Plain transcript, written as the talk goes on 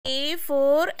A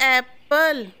for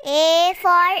apple. A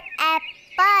for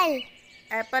apple.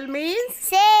 Apple means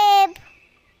Seb.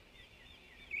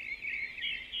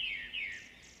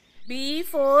 B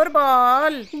for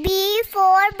ball. B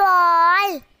for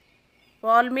ball.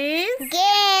 Ball means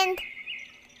Gend.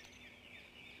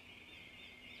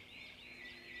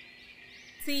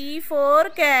 C for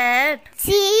cat.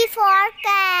 C for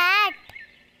cat.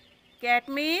 Cat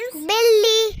means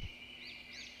Billy.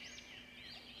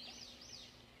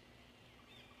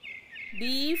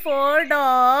 D for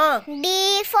dog.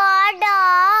 D for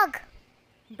dog.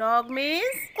 Dog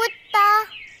means Kutta.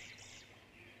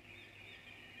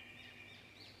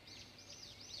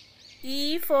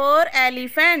 E for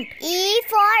elephant. E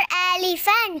for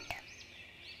elephant.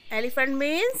 Elephant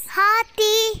means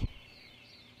Hathi.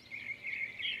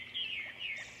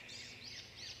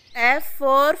 F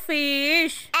for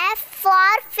fish. F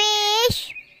for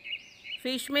fish.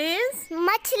 Fish means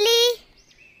Machli.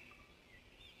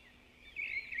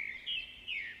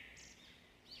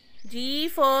 G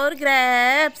for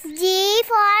grapes. G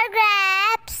for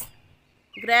grapes.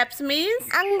 Grapes means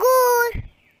Angur.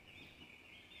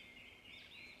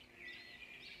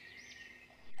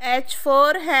 H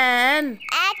for hen.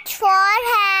 H for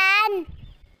hen.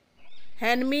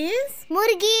 Hen means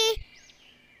Murgi.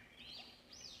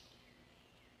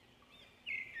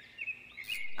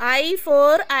 I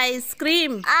for ice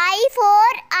cream. I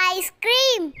for ice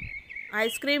cream.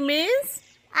 Ice cream means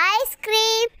Ice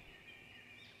cream.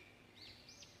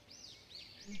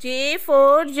 J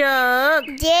for jug.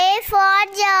 J for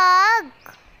jug.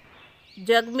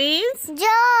 Jug means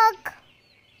Jug.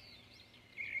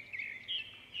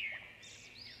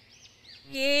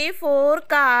 K for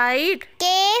kite. K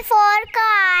for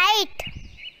kite.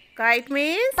 Kite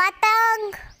means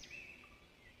Patang.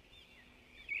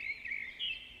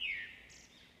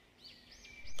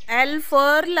 L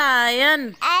for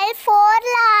lion. L for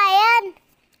lion.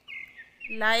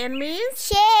 Lion means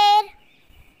Sher.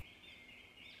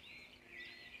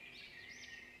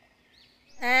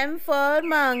 M for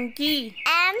monkey.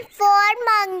 M for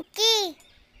monkey.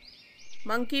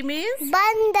 Monkey means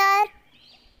Bandar.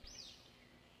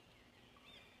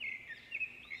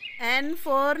 N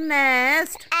for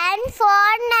nest. N for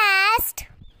nest.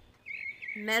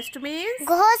 Nest means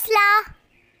Ghosla.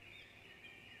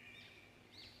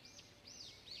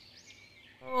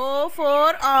 O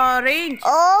for orange.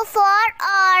 O for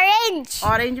orange.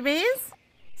 Orange means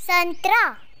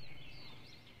Santra.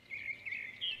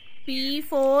 P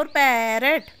for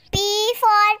parrot. P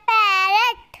for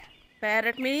parrot.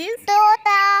 Parrot means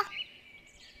Tota.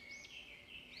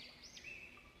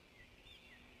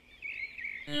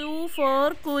 Q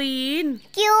for queen.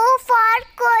 Q for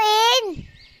queen.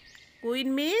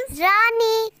 Queen means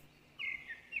Rani.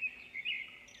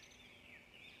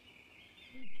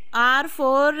 R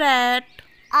for rat.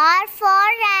 R for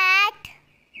rat.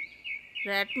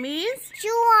 Rat means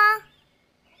Chua.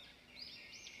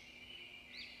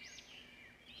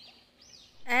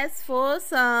 S for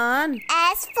sun.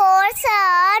 S for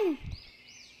sun.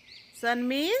 Sun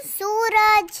means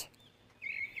Suraj.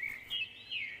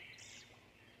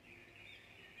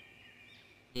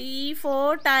 T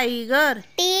for tiger.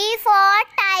 T for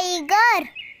tiger.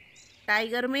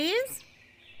 Tiger means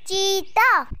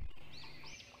Cheetah.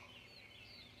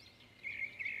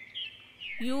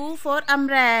 U for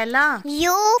umbrella.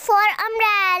 U for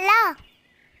umbrella.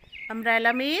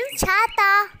 Umbrella means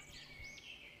Chhata.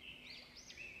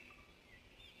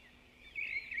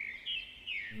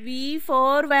 V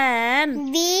for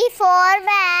van. V for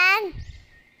van.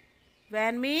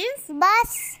 Van means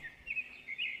Bus.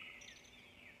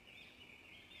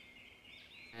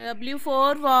 W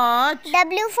for watch.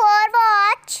 W for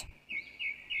watch.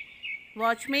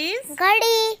 Watch means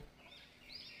Ghadi.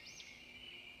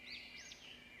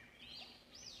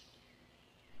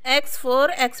 X for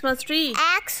Xmas tree.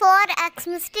 X for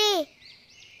Xmas tree.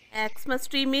 Xmas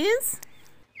tree means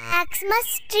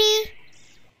Xmas tree.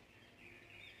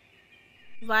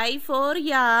 Y for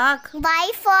yak.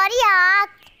 Y for yak.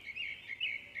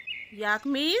 Yak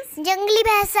means जंगली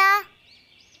भैंसा.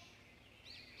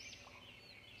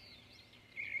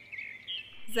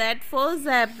 Z for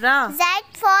zebra. Z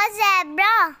for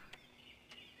zebra.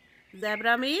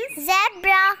 Zebra means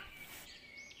Zebra.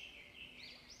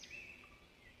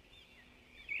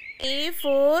 A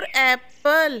for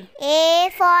apple. A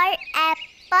for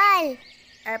apple.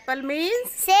 Apple means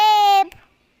Seb.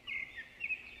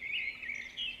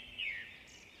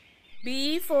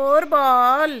 B for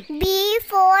ball. B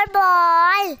for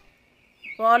ball.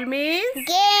 Ball means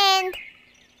Gend.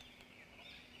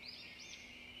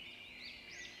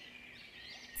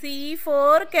 C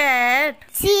for cat.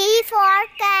 C for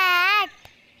cat.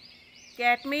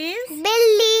 Cat means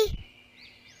बिल्ली.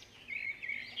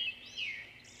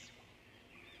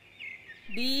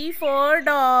 D for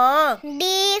dog. D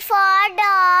for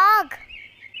dog.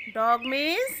 Dog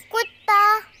means कुत्ता.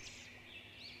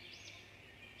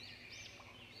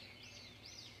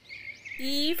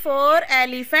 E for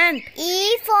elephant.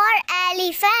 E for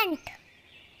elephant.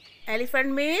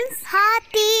 Elephant means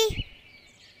हाथी.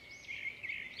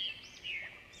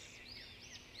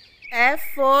 F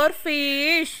for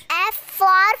fish. F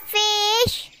for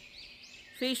fish.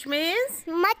 Fish means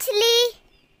मछली.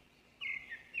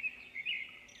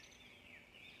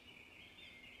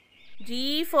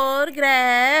 G for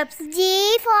grapes.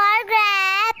 G for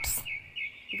grapes.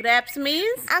 Grapes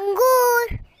means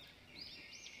अंगूर.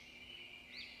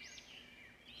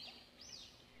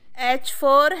 H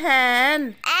for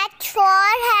hen. H for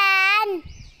hen.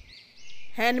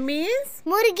 Hen means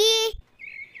मुर्गी.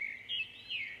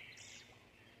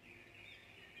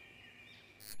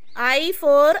 I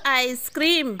for ice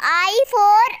cream. I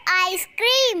for ice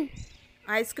cream.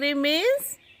 Ice cream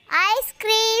means Ice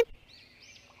cream.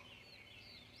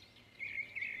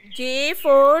 J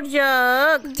for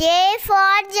jug. J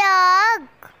for jug.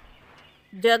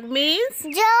 Jug means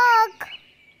Jug.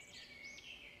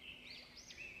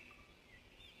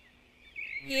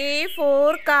 K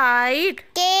for kite.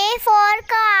 K for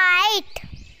kite.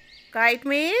 Kite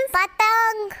means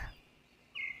पतंग.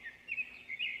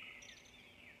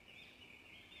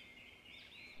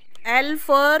 L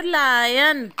for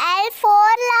lion. L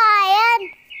for lion.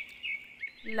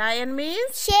 Lion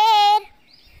means शेर.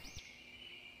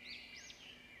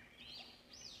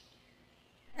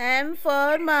 M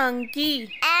for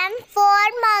monkey. M for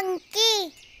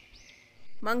monkey.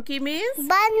 Monkey means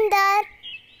बंदर.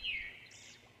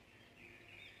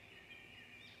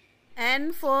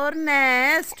 N for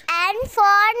nest. N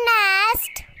for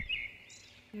nest.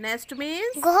 Nest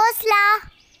means घोंसला.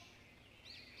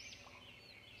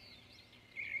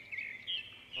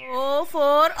 O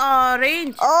for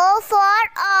orange. O for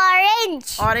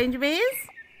orange. Orange means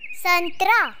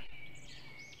संतरा.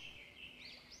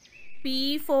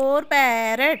 P for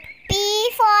parrot. P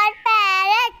for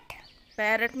parrot.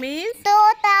 Parrot means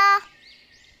तोता.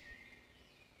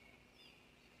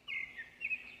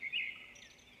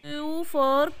 Q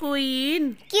for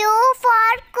queen. Q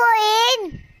for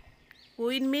queen.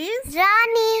 Queen means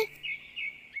Rani.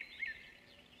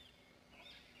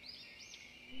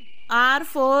 R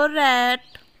for rat.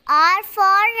 R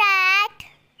for rat.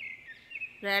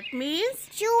 Rat means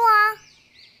चूहा.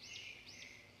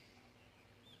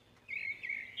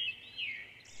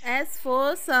 S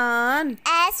for sun.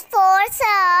 S for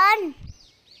sun.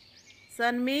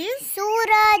 Sun means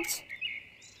Suraj.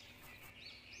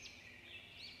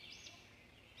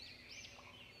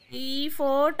 T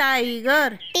for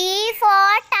tiger. T for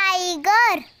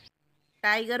tiger.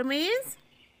 Tiger means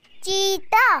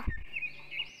चीता.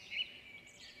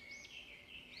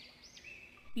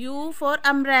 U for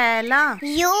umbrella.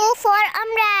 U for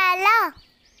umbrella.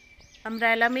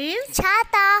 Umbrella means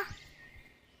छाता.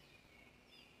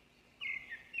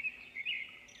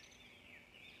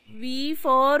 V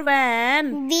for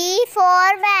van. V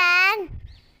for van.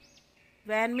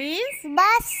 Van means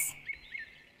बस.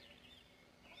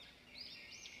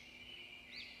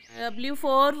 W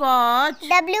for watch.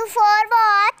 W for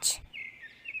watch.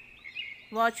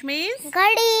 Watch means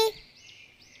घड़ी.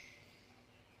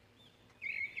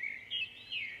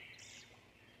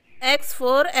 X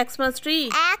for Xmas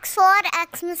tree. X for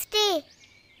Xmas tree.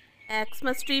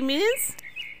 Xmas tree means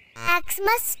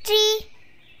Xmas tree.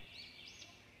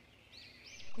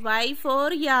 Y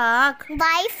for yak.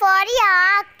 Y for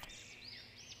yak.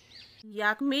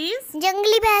 Yak means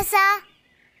जंगली भैंसा.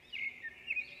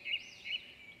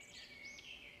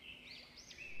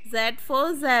 Z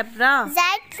for zebra. Z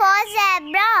for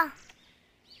zebra.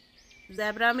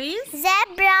 Zebra means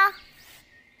Zebra.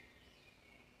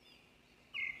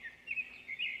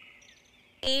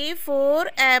 A for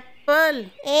apple.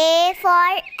 A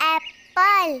for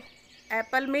apple.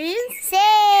 Apple means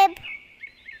सेब.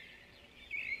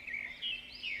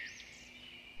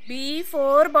 B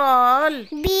for ball.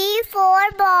 B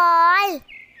for ball.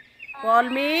 Ball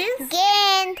means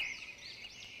गेंद.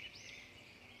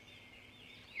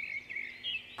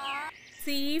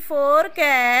 C for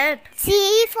cat. C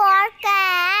for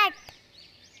cat.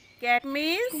 Cat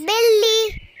means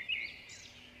बिल्ली.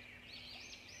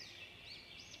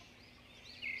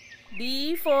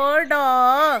 D for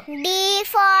dog. D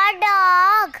for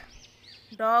dog.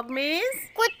 Dog means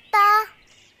कुत्ता.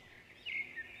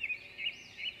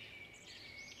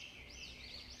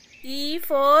 E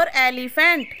for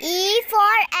elephant. E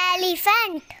for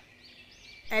elephant.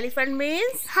 Elephant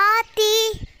means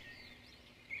हाथी.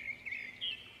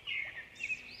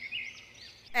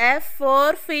 F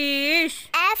for fish.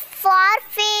 F for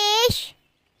fish.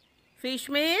 Fish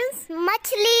means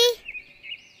मछली.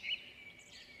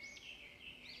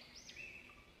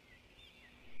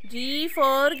 G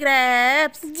for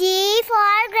grapes. G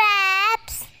for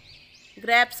grapes.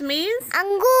 Grapes means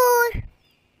अंगूर.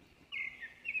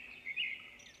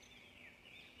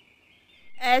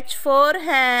 H for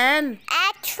hen.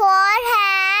 H for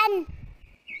hen.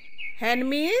 Hen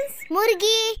means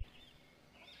मुर्गी.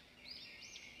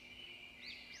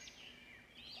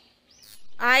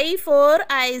 I for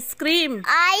ice cream.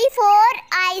 I for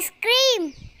ice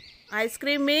cream. Ice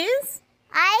cream means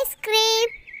Ice cream.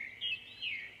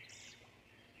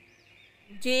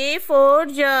 J for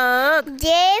jug.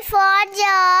 J for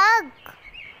jug.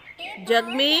 Jug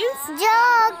means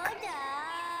Jug.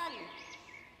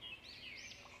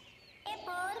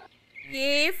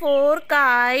 K for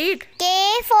kite. K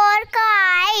for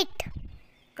kite.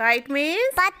 Kite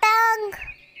means पतंग.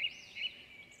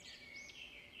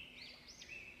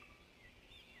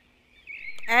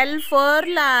 L for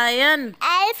lion.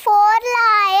 L for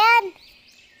lion.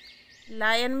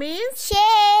 Lion means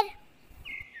शेर.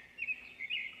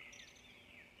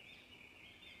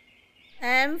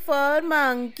 M for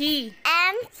monkey.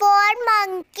 M for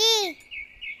monkey.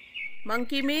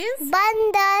 Monkey means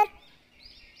बंदर.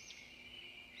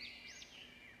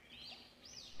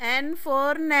 N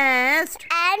for nest.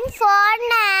 N for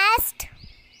nest.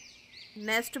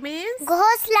 Nest means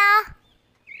घोंसला.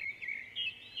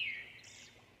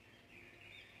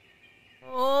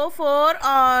 O for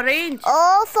orange.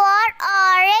 O for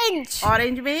orange.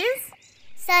 Orange means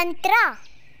संतरा.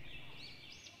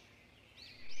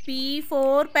 P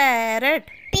for parrot.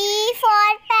 P for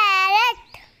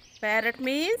parrot. Parrot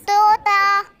means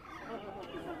तोता.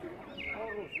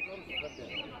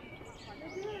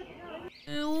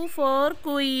 Q for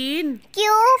queen.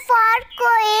 Q for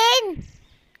queen.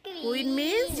 Queen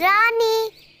means Rani.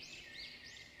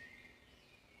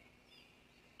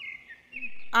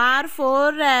 R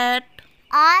for rat.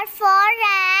 R for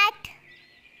rat.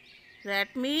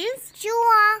 Rat means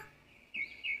चूहा.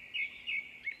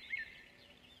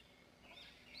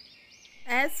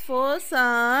 S for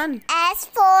sun. S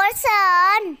for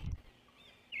sun.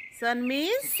 Sun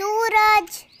means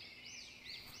Suraj.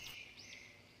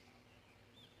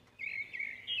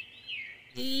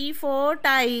 T for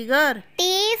tiger.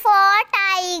 T for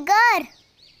tiger.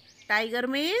 Tiger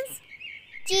means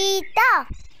चीता.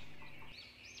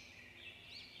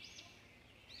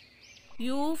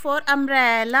 U for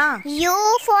umbrella. U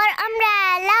for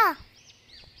umbrella.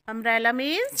 Umbrella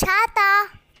means छाता.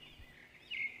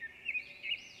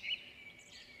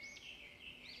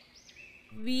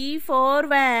 V for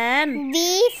van. V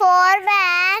for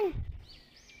van.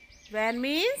 Van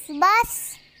means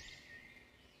बस.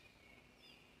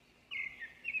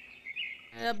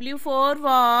 W for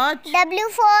watch. W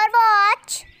for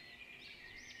watch.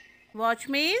 Watch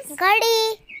means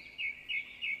घड़ी.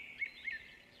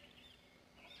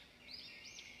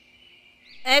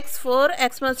 X for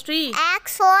Xmas tree.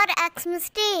 X for Xmas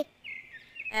tree.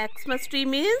 Xmas tree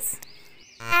means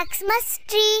Xmas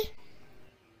tree.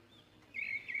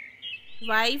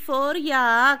 Y for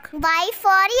yak. Y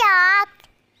for yak.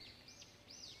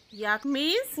 Yak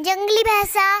means जंगली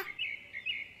भैंसा.